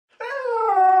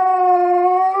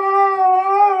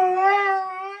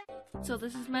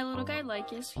this is my little guy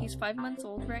Lycus. He's 5 months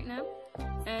old right now,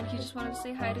 and he just wanted to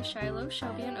say hi to Shiloh,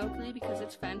 Shelby, and Oakley because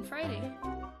it's Fan Friday.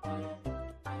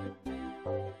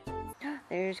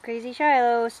 There's Crazy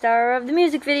Shiloh, star of the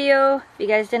music video. If you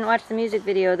guys didn't watch the music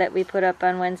video that we put up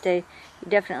on Wednesday, you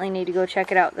definitely need to go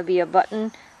check it out. There'll be a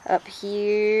button up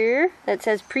here that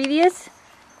says previous.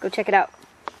 Go check it out.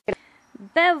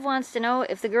 Bev wants to know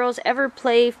if the girls ever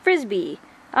play Frisbee.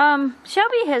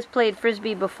 Shelby has played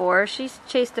Frisbee before. She's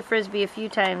chased the Frisbee a few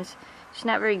times. She's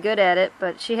not very good at it,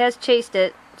 but she has chased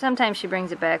it. Sometimes she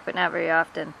brings it back, but not very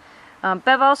often.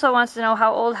 Bev also wants to know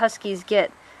how old Huskies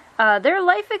get. Their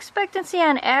life expectancy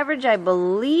on average, I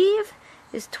believe,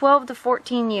 is 12 to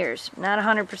 14 years. Not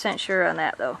 100% sure on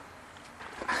that, though.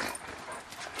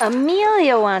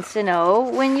 Amelia wants to know,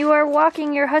 when you are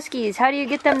walking your Huskies, how do you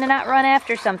get them to not run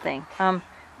after something?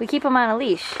 We keep them on a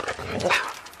leash.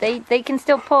 They can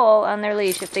still pull on their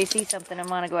leash if they see something and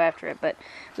want to go after it, but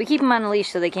we keep them on a leash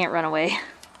so they can't run away.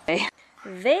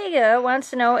 Vega wants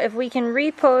to know if we can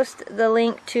repost the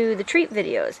link to the treat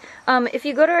videos. If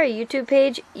you go to our YouTube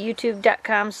page,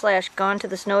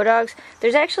 youtube.com/GonetotheSnowDogs,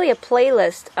 there's actually a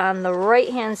playlist on the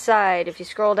right-hand side, if you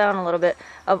scroll down a little bit,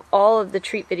 of all of the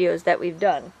treat videos that we've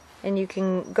done. And you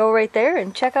can go right there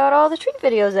and check out all the treat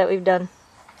videos that we've done.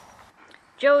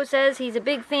 Joe says he's a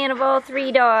big fan of all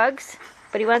 3 dogs,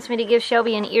 but he wants me to give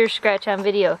Shelby an ear scratch on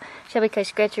video. Shelby, can I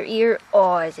scratch your ear?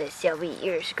 Oh, it's a Shelby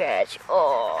ear scratch.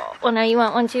 Oh, well now you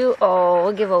want one too? Oh,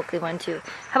 we'll give Oakley one too.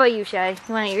 How about you, Shy?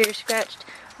 You want your ear scratched?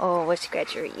 Oh, we'll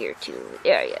scratch your ear too.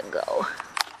 There you go.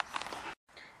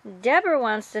 Deborah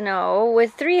wants to know,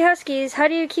 with 3 Huskies, how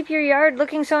do you keep your yard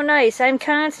looking so nice? I'm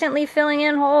constantly filling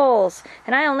in holes,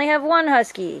 and I only have 1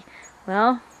 Husky.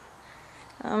 Well,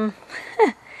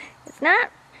 it's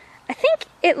not... I think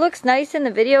it looks nice in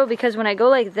the video because when I go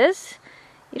like this,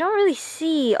 you don't really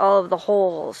see all of the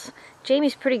holes.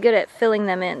 Jamie's pretty good at filling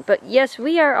them in, but yes,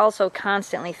 we are also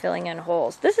constantly filling in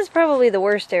holes. This is probably the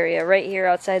worst area right here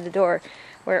outside the door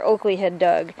where Oakley had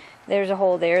dug. There's a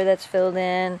hole there that's filled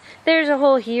in. There's a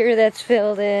hole here that's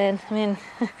filled in. I mean,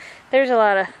 there's a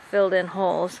lot of filled in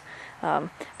holes. But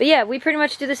yeah, we pretty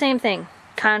much do the same thing.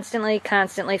 Constantly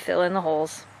fill in the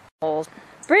holes.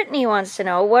 Brittany wants to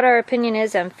know what our opinion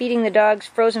is on feeding the dogs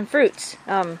frozen fruits.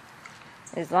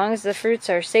 As long as the fruits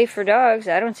are safe for dogs,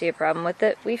 I don't see a problem with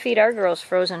it. We feed our girls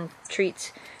frozen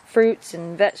treats, fruits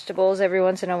and vegetables every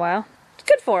once in a while. It's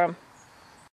good for them.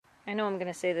 I know I'm going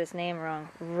to say this name wrong.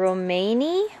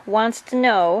 Romani wants to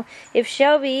know if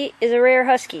Shelby is a rare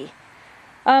Husky.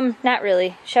 Not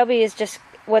really. Shelby is just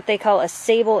what they call a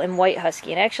sable and white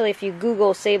Husky. And actually, if you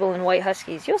Google sable and white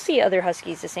Huskies, you'll see other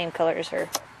Huskies the same color as her.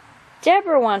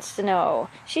 Deborah wants to know.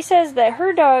 She says that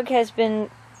her dog has been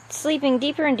sleeping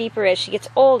deeper and deeper as she gets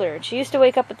older. She used to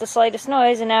wake up at the slightest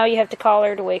noise, and now you have to call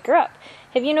her to wake her up.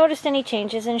 Have you noticed any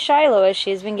changes in Shiloh as she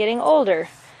has been getting older?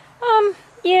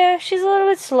 Yeah, she's a little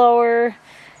bit slower.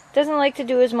 Doesn't like to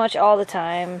do as much all the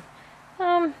time.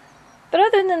 But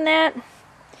other than that,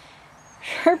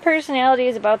 her personality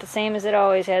is about the same as it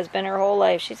always has been her whole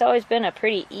life. She's always been a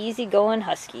pretty easygoing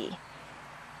Husky.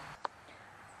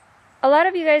 A lot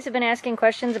of you guys have been asking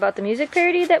questions about the music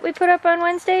parody that we put up on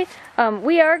Wednesday.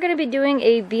 We are going to be doing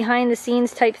a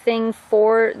behind-the-scenes type thing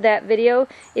for that video.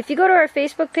 If you go to our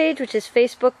Facebook page, which is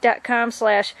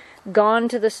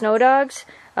facebook.com/GonetotheSnowDogs,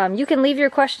 you can leave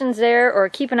your questions there or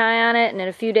keep an eye on it, and in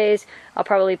a few days I'll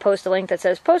probably post a link that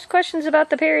says, post questions about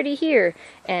the parody here,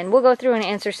 and we'll go through and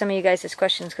answer some of you guys'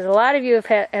 questions, because a lot of you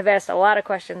have asked a lot of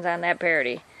questions on that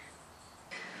parody.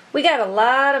 We got a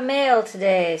lot of mail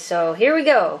today, so here we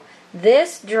go.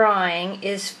 This drawing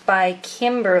is by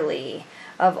Kimberly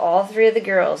of all 3 of the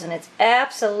girls, and it's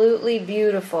absolutely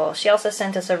beautiful. She also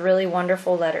sent us a really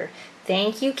wonderful letter.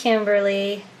 Thank you,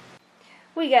 Kimberly.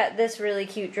 We got this really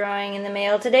cute drawing in the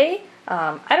mail today.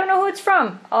 I don't know who it's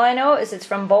from. All I know is it's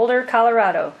from Boulder,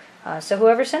 Colorado. So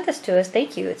whoever sent this to us,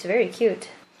 thank you. It's very cute.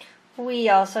 We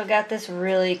also got this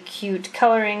really cute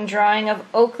coloring drawing of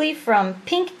Oakley from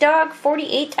Pink Dog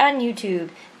 48 on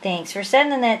YouTube. Thanks for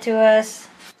sending that to us.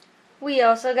 We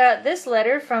also got this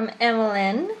letter from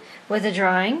Emmeline with a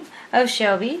drawing of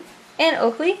Shelby and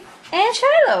Oakley and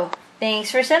Shiloh. Thanks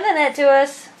for sending that to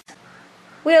us.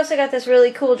 We also got this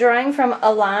really cool drawing from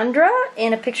Alondra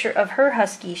and a picture of her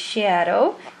Husky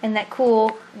Shadow and that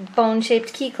cool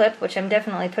bone-shaped key clip, which I'm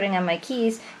definitely putting on my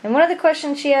keys. And one of the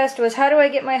questions she asked was, how do I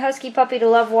get my Husky puppy to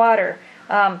love water?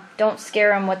 Don't scare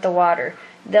them with the water.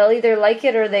 They'll either like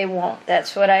it or they won't.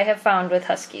 That's what I have found with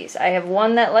Huskies. I have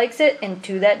 1 that likes it and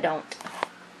 2 that don't.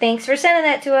 Thanks for sending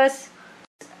that to us.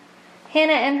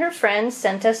 Hannah and her friends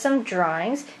sent us some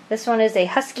drawings. This one is a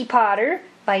Husky Potter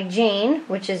by Jane,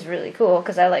 which is really cool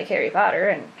because I like Harry Potter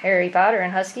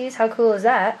and Huskies. How cool is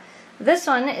that? This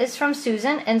one is from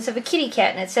Susan, and it's of a kitty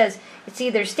cat, and it says it's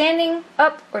either standing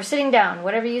up or sitting down,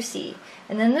 whatever you see.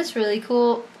 And then this really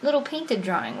cool little painted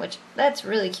drawing, which that's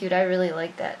really cute. I really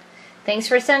like that. Thanks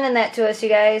for sending that to us, you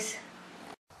guys.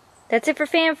 That's it for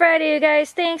Fan Friday, you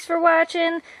guys. Thanks for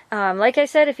watching. Like I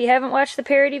said, if you haven't watched the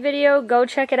parody video, go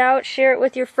check it out. Share it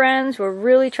with your friends. We're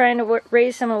really trying to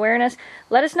raise some awareness.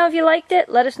 Let us know if you liked it.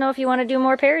 Let us know if you want to do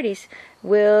more parodies.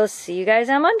 We'll see you guys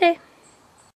on Monday.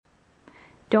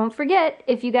 Don't forget,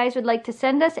 if you guys would like to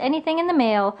send us anything in the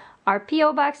mail, our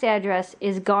P.O. Box address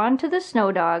is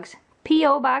GonetotheSnowDogs,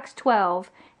 P.O. Box 12,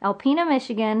 Alpena,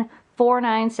 Michigan,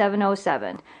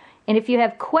 49707. And if you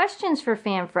have questions for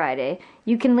Fan Friday,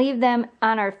 you can leave them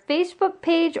on our Facebook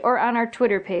page or on our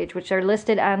Twitter page, which are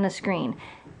listed on the screen.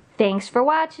 Thanks for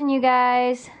watching, you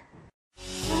guys.